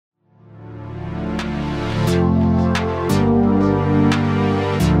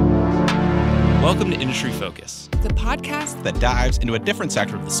Welcome to Industry Focus, the podcast that dives into a different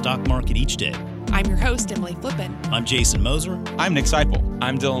sector of the stock market each day. I'm your host, Emily Flippen. I'm Jason Moser. I'm Nick Seipel.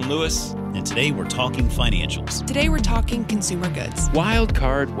 I'm Dylan Lewis. And today we're talking financials. Today we're talking consumer goods. Wild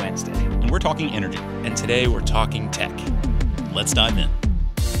Card Wednesday. And we're talking energy. And today we're talking tech. Let's dive in.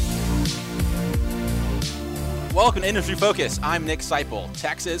 Welcome to Industry Focus. I'm Nick Seipel.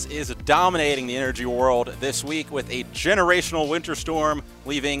 Texas is dominating the energy world this week with a generational winter storm,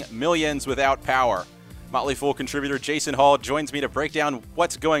 leaving millions without power. Motley Fool contributor Jason Hall joins me to break down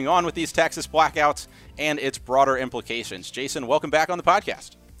what's going on with these Texas blackouts and its broader implications. Jason, welcome back on the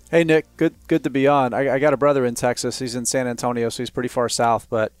podcast. Hey, Nick. Good to be on. I got a brother in Texas. He's in San Antonio, so he's pretty far south,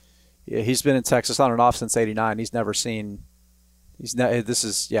 but he's been in Texas on and off since '89. He's never seen – this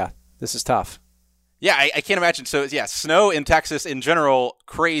is tough. Yeah, I can't imagine. So, yeah, snow in Texas in general,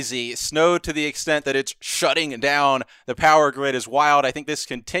 crazy. Snow to the extent that it's shutting down the power grid is wild. I think this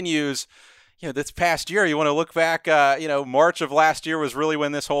continues. This past year, you want to look back, March of last year was really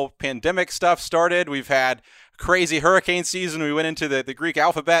when this whole pandemic stuff started. We've had crazy hurricane season. We went into the Greek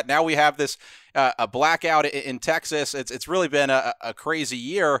alphabet. Now we have this a blackout in Texas. It's really been a crazy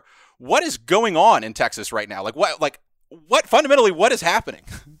year. What is going on in Texas right now? What fundamentally, what is happening?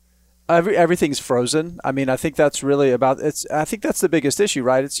 Everything's frozen. I mean, I think that's really I think that's the biggest issue,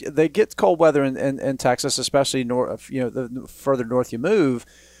 right? They get cold weather in Texas, especially north. The further north you move,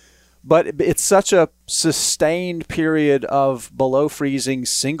 but it's such a sustained period of below freezing,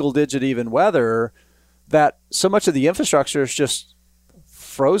 single-digit even weather that so much of the infrastructure is just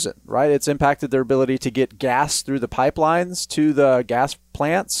frozen, right? It's impacted their ability to get gas through the pipelines to the gas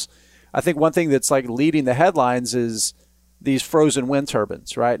plants. I think one thing that's leading the headlines is these frozen wind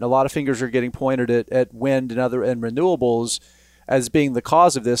turbines, right? And a lot of fingers are getting pointed at wind and renewables as being the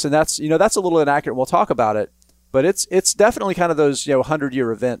cause of this. And that's a little inaccurate. We'll talk about it, but it's definitely kind of those 100-year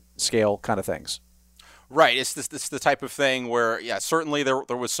event scale kind of things. Right. It's the type of thing where, certainly there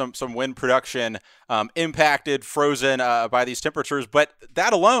was some wind production impacted, frozen by these temperatures, but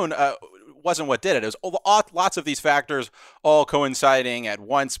that alone wasn't what did it. It was lots of these factors all coinciding at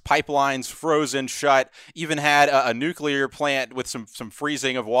once. Pipelines frozen shut, even had a nuclear plant with some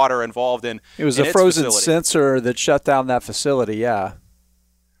freezing of water involved in it was a frozen sensor that shut down that facility, yeah.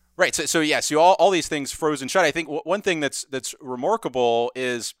 Right. So all these things frozen shut. I think one thing that's remarkable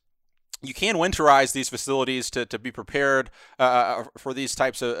is you can winterize these facilities to be prepared for these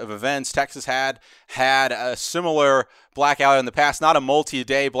types of events. Texas had a similar blackout in the past, not a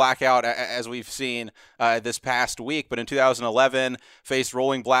multi-day blackout as we've seen this past week, but in 2011 faced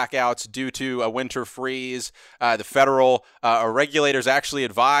rolling blackouts due to a winter freeze. The federal regulators actually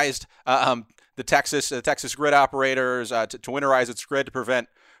advised the Texas grid operators to winterize its grid to prevent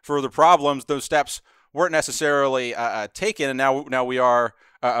further problems. Those steps weren't necessarily taken, and now we are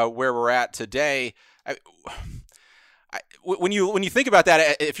where we're at today. When you think about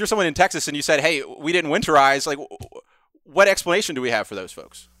that, if you're someone in Texas and you said, "Hey, we didn't winterize," what explanation do we have for those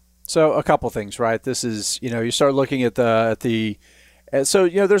folks? So a couple things, right? This is you start looking at the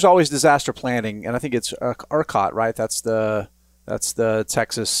there's always disaster planning, and I think it's ERCOT, right? That's the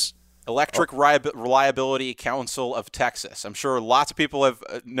Texas Electric Reliability Council of Texas. I'm sure lots of people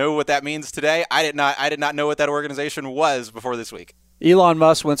know what that means today. I did not know what that organization was before this week. Elon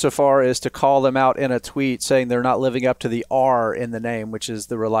Musk went so far as to call them out in a tweet saying they're not living up to the R in the name, which is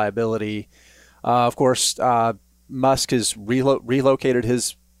the reliability. Of course, Musk has relocated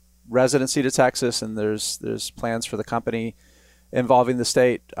his residency to Texas, and there's plans for the company involving the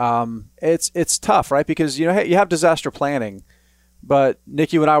state. It's tough, right? Because you have disaster planning, but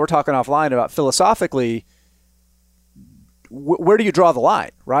Nick, you and I were talking offline about philosophically, where do you draw the line,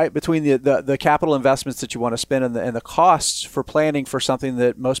 right, between the capital investments that you want to spend and the costs for planning for something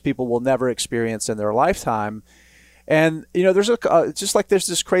that most people will never experience in their lifetime? And there's there's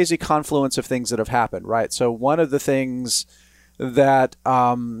this crazy confluence of things that have happened, right? So one of the things that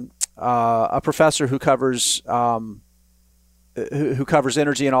a professor who covers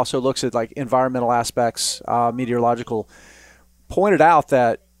energy and also looks at environmental aspects, meteorological, pointed out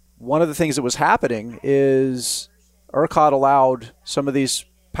that one of the things that was happening is ERCOT allowed some of these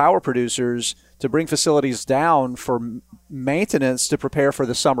power producers to bring facilities down for maintenance to prepare for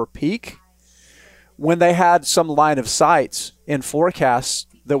the summer peak when they had some line of sight in forecasts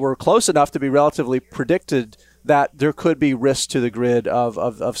that were close enough to be relatively predicted that there could be risk to the grid of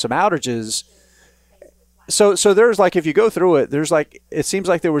some outages. So there's if you go through it, there's it seems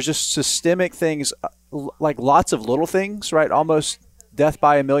like there was just systemic things, lots of little things, right? Almost death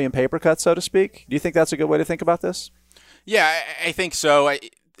by a million paper cuts, so to speak. Do you think that's a good way to think about this? Yeah, I think so.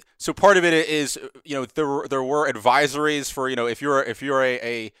 So part of it is, there were advisories for, if you're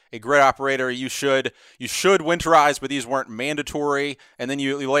a grid operator, you should winterize, but these weren't mandatory. And then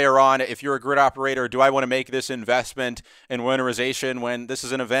you layer on, if you're a grid operator, do I want to make this investment in winterization when this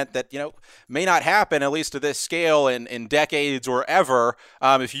is an event that, may not happen, at least to this scale, in decades or ever?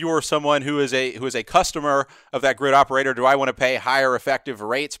 If you are someone who is a customer of that grid operator, do I want to pay higher effective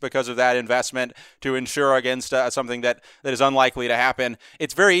rates because of that investment to insure against something that is unlikely to happen?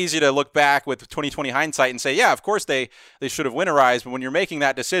 It's very easy to look back with 2020 hindsight and say, yeah, of course they should have winterized. But when you're making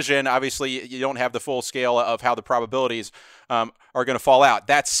that decision, obviously you don't have the full scale of how the probabilities are going to fall out.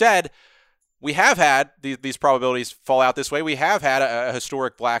 That said, we have had these probabilities fall out this way. We have had a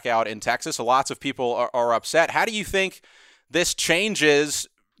historic blackout in Texas. Lots of people are upset. How do you think this changes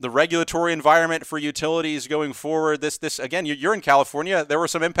the regulatory environment for utilities going forward? This again, you're in California. There were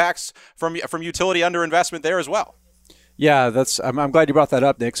some impacts from utility underinvestment there as well. Yeah, I'm glad you brought that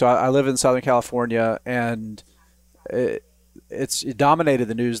up, Nick. So I live in Southern California, and it dominated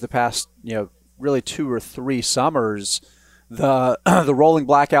the news the past, really 2 or 3 summers. The rolling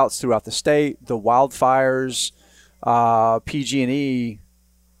blackouts throughout the state, the wildfires, PG&E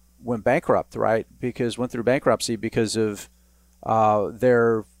went bankrupt, right? Went through bankruptcy because of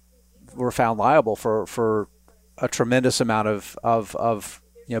were found liable for a tremendous amount of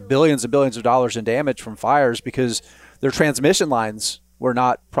billions and billions of dollars in damage from fires because their transmission lines were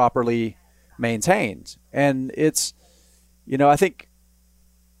not properly maintained. And it's, I think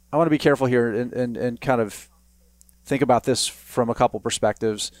I want to be careful here and kind of think about this from a couple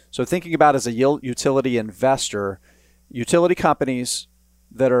perspectives. So thinking about as a utility investor, utility companies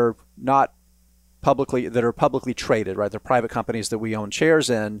that are publicly traded, right? They're private companies that we own shares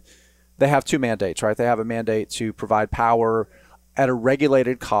in. They have 2 mandates, right? They have a mandate to provide power at a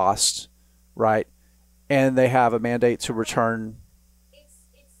regulated cost, right? And they have a mandate to return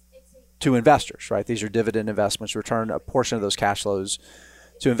to investors, right? These are dividend investments, return a portion of those cash flows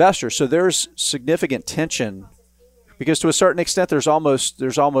to investors. So there's significant tension because to a certain extent, there's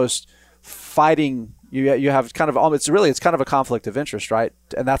almost fighting. You have kind of it's kind of a conflict of interest, right?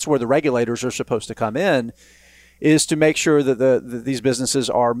 And that's where the regulators are supposed to come in, is to make sure that these businesses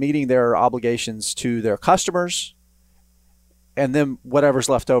are meeting their obligations to their customers, and then whatever's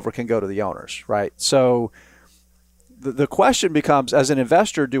left over can go to the owners, right? So the question becomes, as an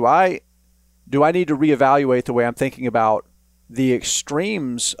investor, do I need to reevaluate the way I'm thinking about the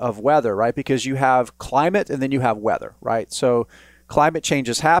extremes of weather, right? Because you have climate and then you have weather, right? So climate change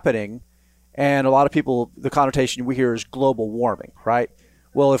is happening, and a lot of people, the connotation we hear is global warming, right?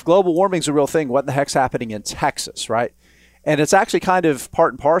 Well, if global warming is a real thing, what the heck's happening in Texas, right? And it's actually kind of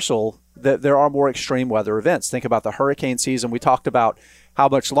part and parcel that there are more extreme weather events. Think about the hurricane season. We talked about how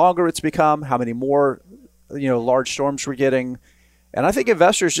much longer it's become, how many more, large storms we're getting. And I think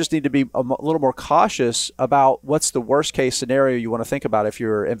investors just need to be a little more cautious about what's the worst case scenario you want to think about if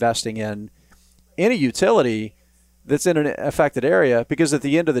you're investing in any utility that's in an affected area, because at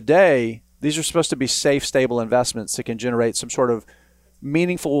the end of the day, these are supposed to be safe, stable investments that can generate some sort of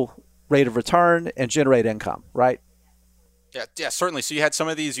meaningful rate of return and generate income, right? Yeah, certainly. So you had some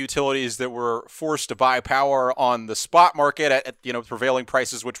of these utilities that were forced to buy power on the spot market at prevailing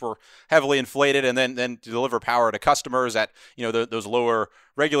prices, which were heavily inflated, and then to deliver power to customers at those lower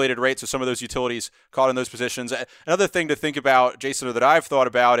regulated rates. So some of those utilities caught in those positions. Another thing to think about, Jason, or that I've thought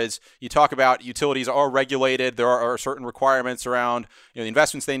about, is you talk about utilities are regulated. There are certain requirements around the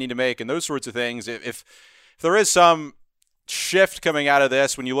investments they need to make and those sorts of things. If there is some shift coming out of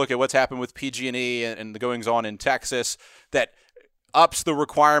this, when you look at what's happened with PG&E and the goings on in Texas, that ups the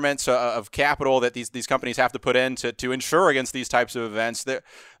requirements of capital that these companies have to put in to insure against these types of events,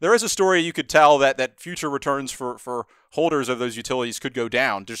 there is a story you could tell that future returns for holders of those utilities could go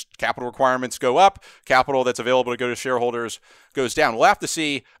down. Just capital requirements go up, capital that's available to go to shareholders goes down. We'll have to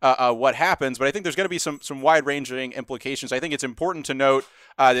see what happens, but I think there's going to be some wide-ranging implications. I think it's important to note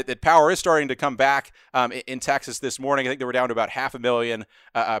that power is starting to come back in Texas this morning. I think they were down to about 500,000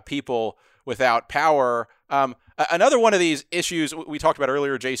 people without power. Another one of these issues we talked about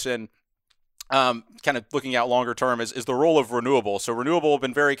earlier, Jason, kind of looking out longer term, is the role of renewable. So renewable have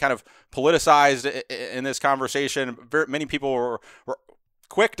been very kind of politicized in this conversation. Many people were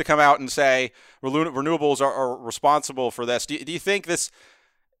quick to come out and say renewables are responsible for this. Do you think this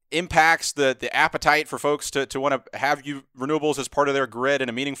impacts the appetite for folks to want to have renewables as part of their grid in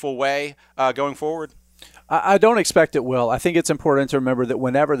a meaningful way going forward? I don't expect it will. I think it's important to remember that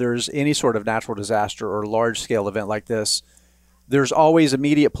whenever there's any sort of natural disaster or large-scale event like this, there's always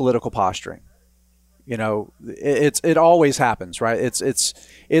immediate political posturing. It always happens, right?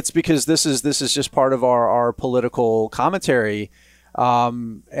 It's because this is just part of our political commentary.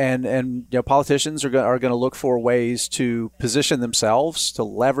 And politicians are going to look for ways to position themselves to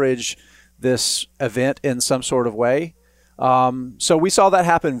leverage this event in some sort of way. So we saw that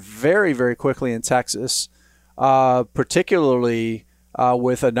happen very, very quickly in Texas, particularly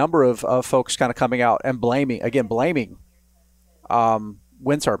with a number of folks kind of coming out and blaming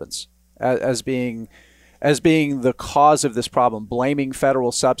wind turbines as being the cause of this problem, blaming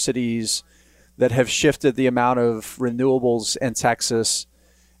federal subsidies that have shifted the amount of renewables in Texas,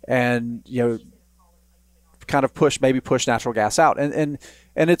 and kind of push natural gas out. And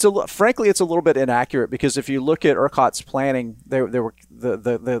it's frankly it's a little bit inaccurate, because if you look at ERCOT's planning, there were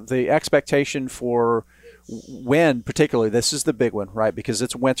the expectation for wind, particularly, this is the big one, right? Because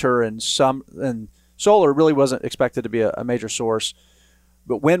it's winter, and solar really wasn't expected to be a major source,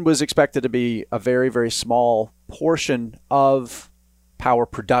 but wind was expected to be a very, very small portion of power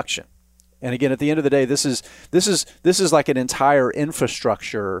production. And again, at the end of the day, this is like an entire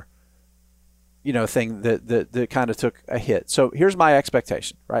infrastructure, thing that kind of took a hit. So here's my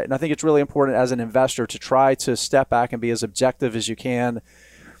expectation, right? And I think it's really important as an investor to try to step back and be as objective as you can,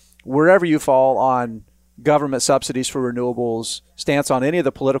 wherever you fall on government subsidies for renewables, stance on any of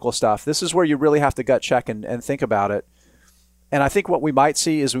the political stuff. This is where you really have to gut check and think about it. And I think what we might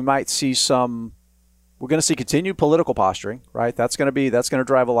see is we're going to see continued political posturing, right? That's going to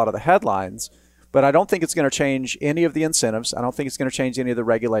drive a lot of the headlines, but I don't think it's going to change any of the incentives. I don't think it's going to change any of the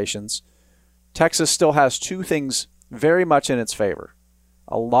regulations. Texas still has two things very much in its favor: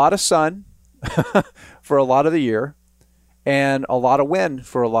 a lot of sun for a lot of the year, and a lot of wind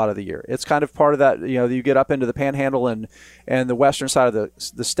for a lot of the year. It's kind of part of that, you get up into the Panhandle and the western side of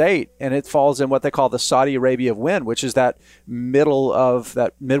the state, and it falls in what they call the Saudi Arabia of wind, which is that middle of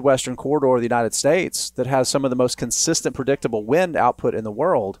that Midwestern corridor of the United States that has some of the most consistent, predictable wind output in the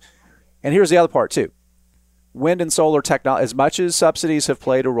world. And here's the other part too. Wind and solar technology, as much as subsidies have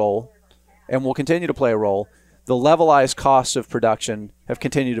played a role and will continue to play a role, the levelized costs of production have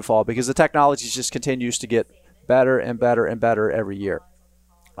continued to fall because the technology just continues to get better and better and better every year.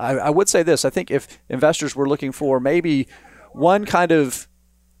 I would say this: I think if investors were looking for maybe one kind of,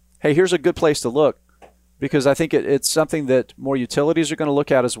 hey, here's a good place to look, because I think it's something that more utilities are going to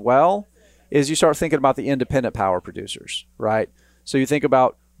look at as well, is you start thinking about the independent power producers, right? So you think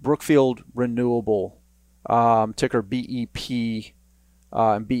about Brookfield Renewable, ticker BEP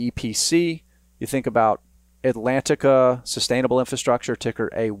and BEPC. You think about Atlantica Sustainable Infrastructure, ticker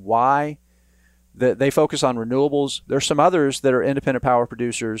AY. They focus on renewables. There's some others that are independent power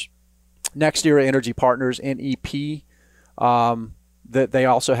producers. NextEra Energy Partners, NEP, that they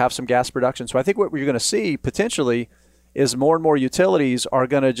also have some gas production. So I think what we're going to see potentially is more and more utilities are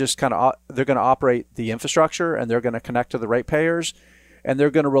going to just they're going to operate the infrastructure, and they're going to connect to the ratepayers, and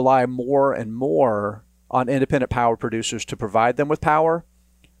they're going to rely more and more on independent power producers to provide them with power,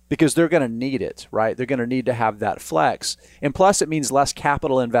 because they're going to need it, right? They're going to need to have that flex. And plus, it means less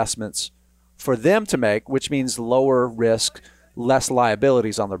capital investments for them to make, which means lower risk, less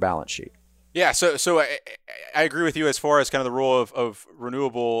liabilities on their balance sheet. Yeah, so I agree with you as far as kind of the role of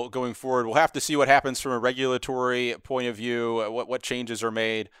renewable going forward. We'll have to see what happens from a regulatory point of view, what changes are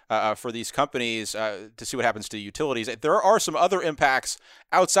made for these companies to see what happens to utilities. There are some other impacts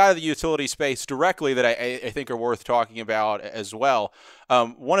outside of the utility space directly that I think are worth talking about as well.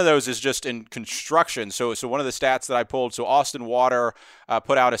 One of those is just in construction. So one of the stats that I pulled, so Austin Water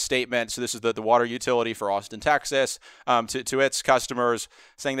put out a statement. So this is the water utility for Austin, Texas, to its customers,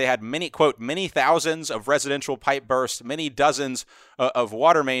 saying they had many thousands of residential pipe bursts, many dozens of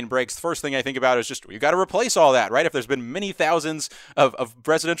water main breaks. The first thing I think about is just, you got to replace all that, right? If there's been many thousands of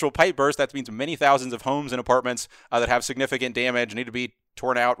residential pipe bursts, that means many thousands of homes and apartments that have significant damage, need to be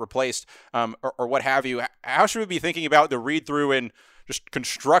torn out, replaced, or what have you. How should we be thinking about the read-through in just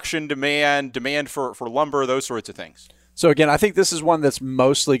construction demand for lumber, those sorts of things? So again, I think this is one that's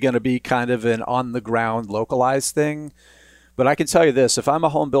mostly going to be kind of an on-the-ground localized thing. But I can tell you this: if I'm a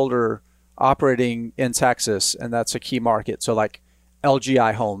home builder operating in Texas, and that's a key market, so like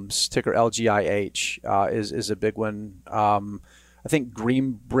LGI Homes, ticker LGIH, is a big one. I think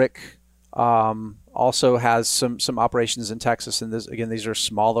Green Brick also has some operations in Texas, and these are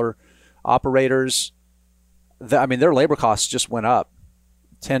smaller operators. Their labor costs just went up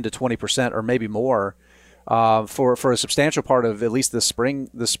 10 to 20% or maybe more for a substantial part of at least the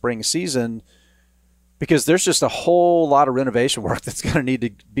spring season, because there's just a whole lot of renovation work that's going to need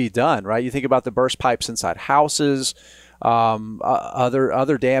to be done, right? You think about the burst pipes inside houses,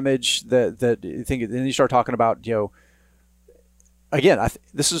 other damage that you think, and then you start talking about, again,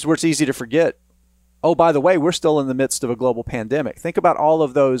 this is where it's easy to forget. Oh, by the way, we're still in the midst of a global pandemic. Think about all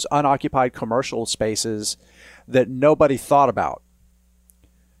of those unoccupied commercial spaces that nobody thought about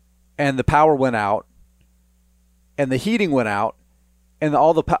and the power went out, and the heating went out, and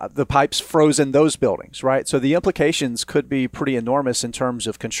all the pipes froze in those buildings, right? So the implications could be pretty enormous in terms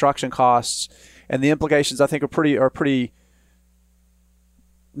of construction costs, and the implications I think are pretty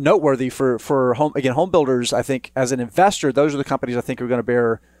noteworthy for home builders. I think as an investor, those are the companies I think are going to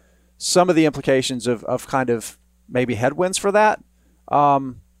bear some of the implications of kind of maybe headwinds for that.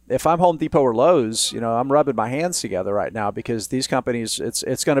 If I'm Home Depot or Lowe's, I'm rubbing my hands together right now because these companies,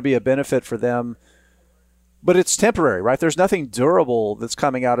 it's going to be a benefit for them. But it's temporary, right? There's nothing durable that's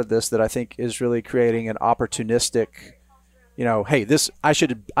coming out of this that I think is really creating an opportunistic, hey, this I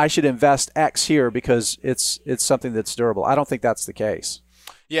should invest X here because it's something that's durable. I don't think that's the case.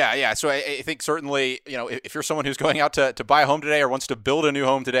 Yeah. So I think certainly, if you're someone who's going out to buy a home today or wants to build a new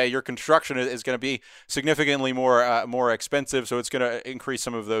home today, your construction is going to be significantly more expensive. So it's going to increase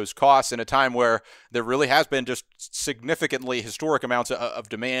some of those costs in a time where there really has been just significantly historic amounts of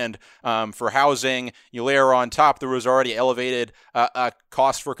demand for housing. You layer on top, there was already elevated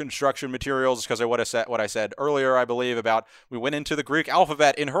cost for construction materials because of what I said earlier, I believe, about we went into the Greek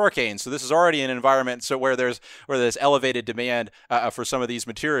alphabet in hurricanes. So this is already an environment where there's elevated demand for some of these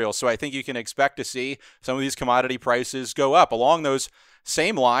materials. So I think you can expect to see some of these commodity prices go up. Along those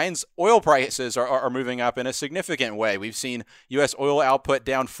same lines, oil prices are moving up in a significant way. We've seen U.S. oil output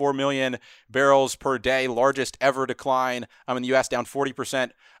down 4 million barrels per day, largest ever decline in the U.S., down 40%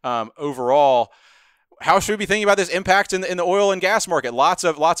 overall. How should we be thinking about this impact in the oil and gas market? Lots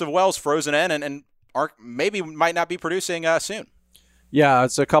of wells frozen in and might not be producing soon. Yeah,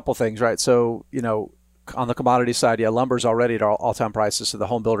 it's a couple things, right? So, on the commodity side, lumber's already at all-time prices, so the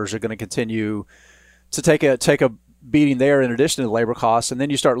home builders are going to continue to take a beating there in addition to the labor costs. And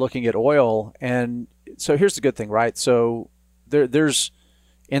then you start looking at oil, and so here's the good thing, right? So there's,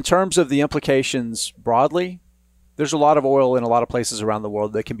 in terms of the implications broadly, there's a lot of oil in a lot of places around the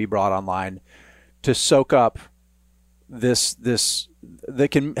world that can be brought online to soak up this that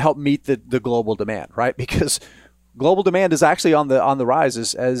can help meet the global demand, right? Because global demand is actually on the rise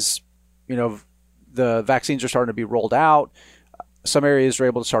as the vaccines are starting to be rolled out. Some areas are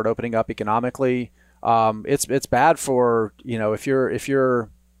able to start opening up economically. It's bad for, if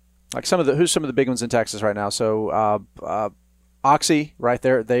you're like who's some of the big ones in Texas right now. So Oxy right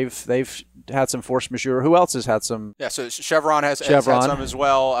there, they've had some force majeure. Who else has had some? Yeah, so Chevron has had some as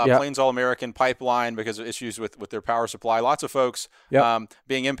well. Yep. Plains All American Pipeline because of issues with their power supply. Lots of folks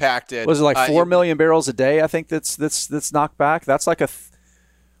being impacted. Was it like 4 million barrels a day? I think that's knocked back. That's like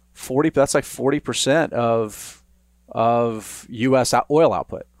 40% of U.S. oil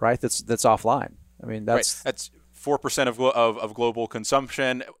output, right? That's offline. I mean, that's 4% of global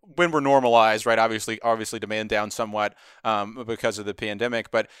consumption when we're normalized, right? Obviously demand down somewhat because of the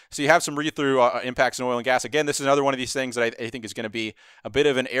pandemic. But so you have some read-through impacts in oil and gas. Again, this is another one of these things that I think is going to be a bit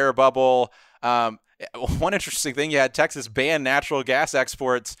of an air bubble. One interesting thing, you had Texas ban natural gas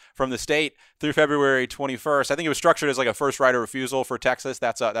exports from the state through February 21st. I think it was structured as like a first right of refusal for Texas.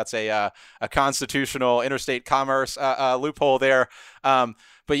 That's a constitutional interstate commerce loophole there.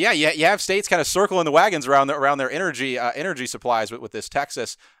 But yeah, you have states kind of circling the wagons around their energy supplies with this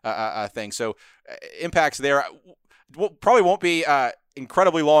Texas thing. So impacts there probably won't be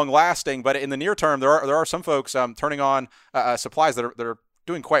incredibly long lasting, but in the near term, there are some folks turning on supplies that are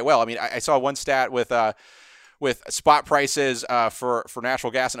doing quite well. I mean, I saw one stat with spot prices for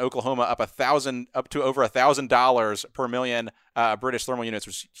natural gas in Oklahoma up to over $1,000 per million British thermal units,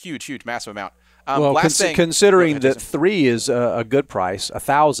 which is huge, massive amount. Considering that 3 is a good price,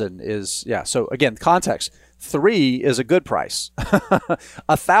 1,000 is So again, context: 3 is a good price.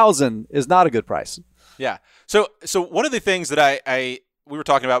 1,000 is not a good price. Yeah. So one of the things that we were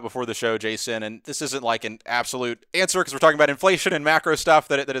talking about before the show, Jason, and this isn't like an absolute answer because we're talking about inflation and macro stuff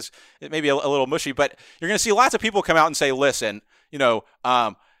that is maybe a little mushy, but you're going to see lots of people come out and say, listen,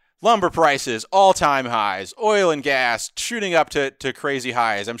 lumber prices, all-time highs, oil and gas shooting up to crazy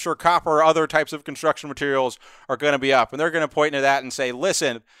highs. I'm sure copper or other types of construction materials are going to be up, and they're going to point to that and say,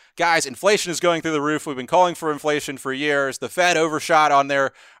 listen, guys, inflation is going through the roof. We've been calling for inflation for years. The Fed overshot on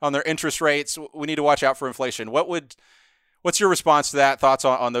their interest rates. We need to watch out for inflation. What's your response to that? Thoughts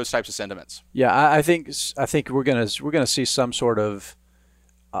on those types of sentiments? Yeah, I think we're gonna see some sort of,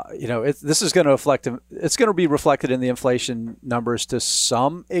 this is going to reflect. It's going to be reflected in the inflation numbers to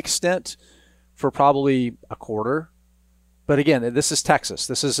some extent, for probably a quarter. But again, this is Texas.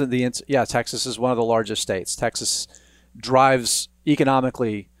 This isn't Texas is one of the largest states. Texas drives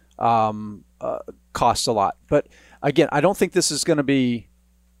economically, costs a lot. But again, I don't think this is going to be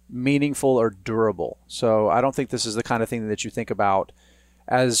meaningful or durable. So I don't think this is the kind of thing that you think about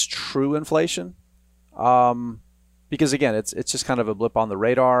as true inflation, because again, it's just kind of a blip on the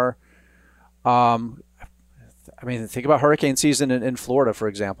radar. I mean, think about hurricane season in Florida, for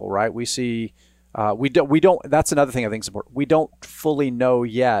example, right? We see, we don't, that's another thing I think is important. We don't fully know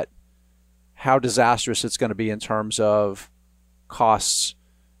yet how disastrous it's going to be in terms of costs.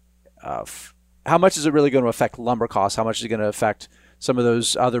 How much is it really going to affect lumber costs? How much is it going to affect some of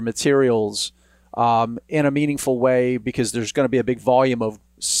those other materials in a meaningful way? Because there's going to be a big volume of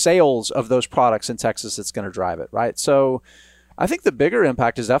sales of those products in Texas that's going to drive it, right? So I think the bigger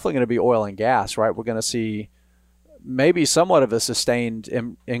impact is definitely going to be oil and gas, right? We're going to see maybe somewhat of a sustained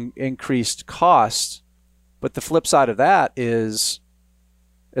increased cost, but the flip side of that is,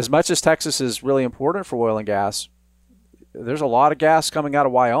 as much as Texas is really important for oil and gas, there's a lot of gas coming out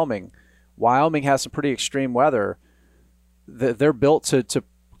of Wyoming. Wyoming has some pretty extreme weather. They're built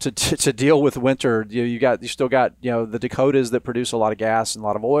to deal with winter. You still got the Dakotas that produce a lot of gas and a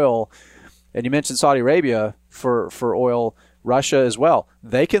lot of oil, and you mentioned Saudi Arabia for oil, Russia as well.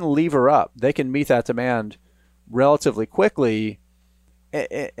 They can lever up. They can meet that demand relatively quickly.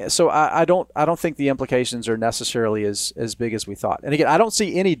 So I don't think the implications are necessarily as big as we thought. And again, I don't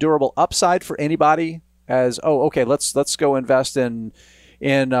see any durable upside for anybody as, okay, let's go invest in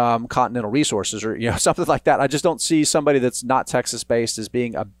Continental Resources or something like that. I just don't see somebody that's not Texas based as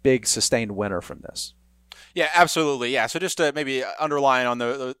being a big sustained winner from this. Yeah, absolutely. Yeah. So just to maybe underline on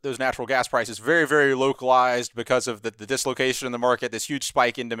those natural gas prices, very, very localized because of the dislocation in the market, this huge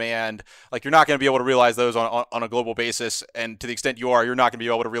spike in demand. Like, you're not going to be able to realize those on a global basis. And to the extent you're not going to be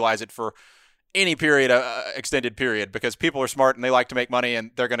able to realize it for any period, extended period, because people are smart and they like to make money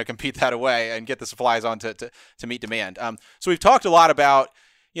and they're going to compete that away and get the supplies on to meet demand. So we've talked a lot about,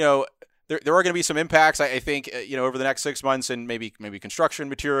 there are going to be some impacts, I think, over the next 6 months, and maybe construction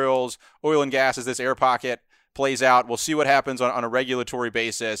materials, oil and gas as this air pocket plays out. We'll see what happens on a regulatory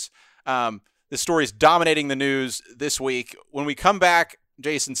basis. This story is dominating the news this week. When we come back,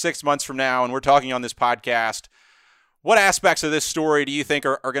 Jason, 6 months from now, and we're talking on this podcast, what aspects of this story do you think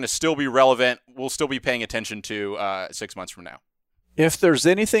are going to still be relevant, we'll still be paying attention to 6 months from now? If there's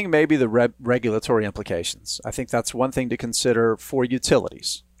anything, maybe the regulatory implications. I think that's one thing to consider for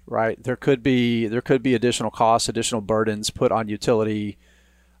utilities, right? There could be additional costs, additional burdens put on utility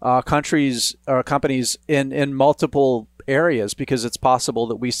countries or companies in multiple areas, because it's possible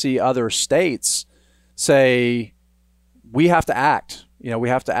that we see other states say, we have to act. We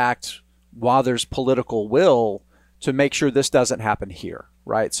have to act while there's political will to make sure this doesn't happen here,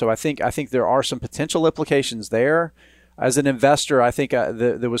 right? So I think there are some potential implications there. As an investor, I think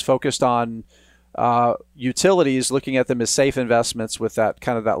that was focused on utilities, looking at them as safe investments with that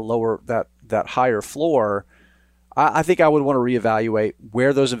kind of that higher floor. I think I would want to reevaluate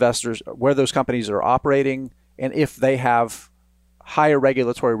where those companies are operating, and if they have higher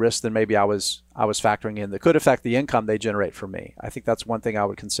regulatory risk than maybe I was factoring in that could affect the income they generate for me. I think that's one thing I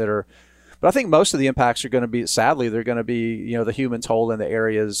would consider. But I think most of the impacts are going to be, sadly, they're going to be, the human toll in the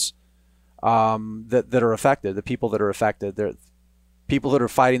areas that are affected, the people that are affected. They're people that are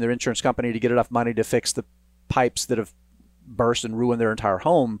fighting their insurance company to get enough money to fix the pipes that have burst and ruined their entire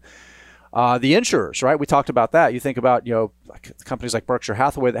home. The insurers, right? We talked about that. You think about, companies like Berkshire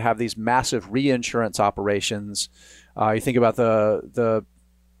Hathaway that have these massive reinsurance operations. You think about the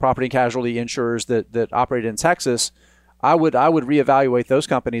property and casualty insurers that operate in Texas. I would reevaluate those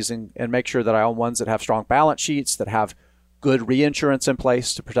companies and make sure that I own ones that have strong balance sheets, that have good reinsurance in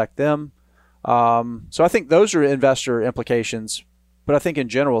place to protect them. So I think those are investor implications. But I think in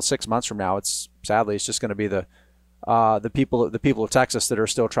general, 6 months from now, it's just going to be the people of Texas that are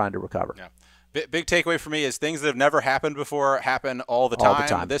still trying to recover. Yeah. Big takeaway for me is things that have never happened before happen all the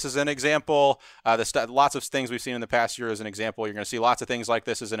time. This is an example. Lots of things we've seen in the past year is an example. You're going to see lots of things like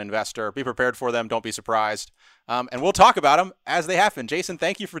this as an investor. Be prepared for them. Don't be surprised. And we'll talk about them as they happen. Jason,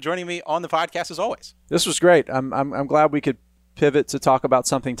 thank you for joining me on the podcast as always. This was great. I'm glad we could pivot to talk about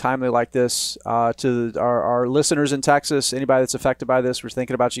something timely like this to our listeners in Texas. Anybody that's affected by this, we're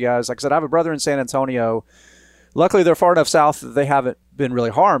thinking about you guys. Like I said, I have a brother in San Antonio. Luckily, they're far enough south that they haven't been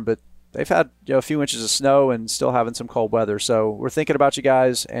really harmed, but they've had a few inches of snow and still having some cold weather. So we're thinking about you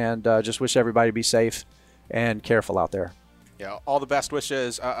guys, and just wish everybody to be safe and careful out there. Yeah, all the best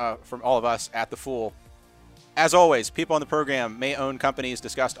wishes from all of us at The Fool. As always, people on the program may own companies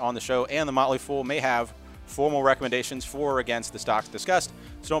discussed on the show, and The Motley Fool may have formal recommendations for or against the stocks discussed,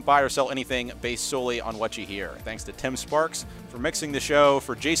 so don't buy or sell anything based solely on what you hear. Thanks to Tim Sparks for mixing the show.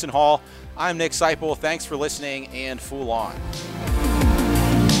 For Jason Hall, I'm Nick Seipel. Thanks for listening, and Fool on.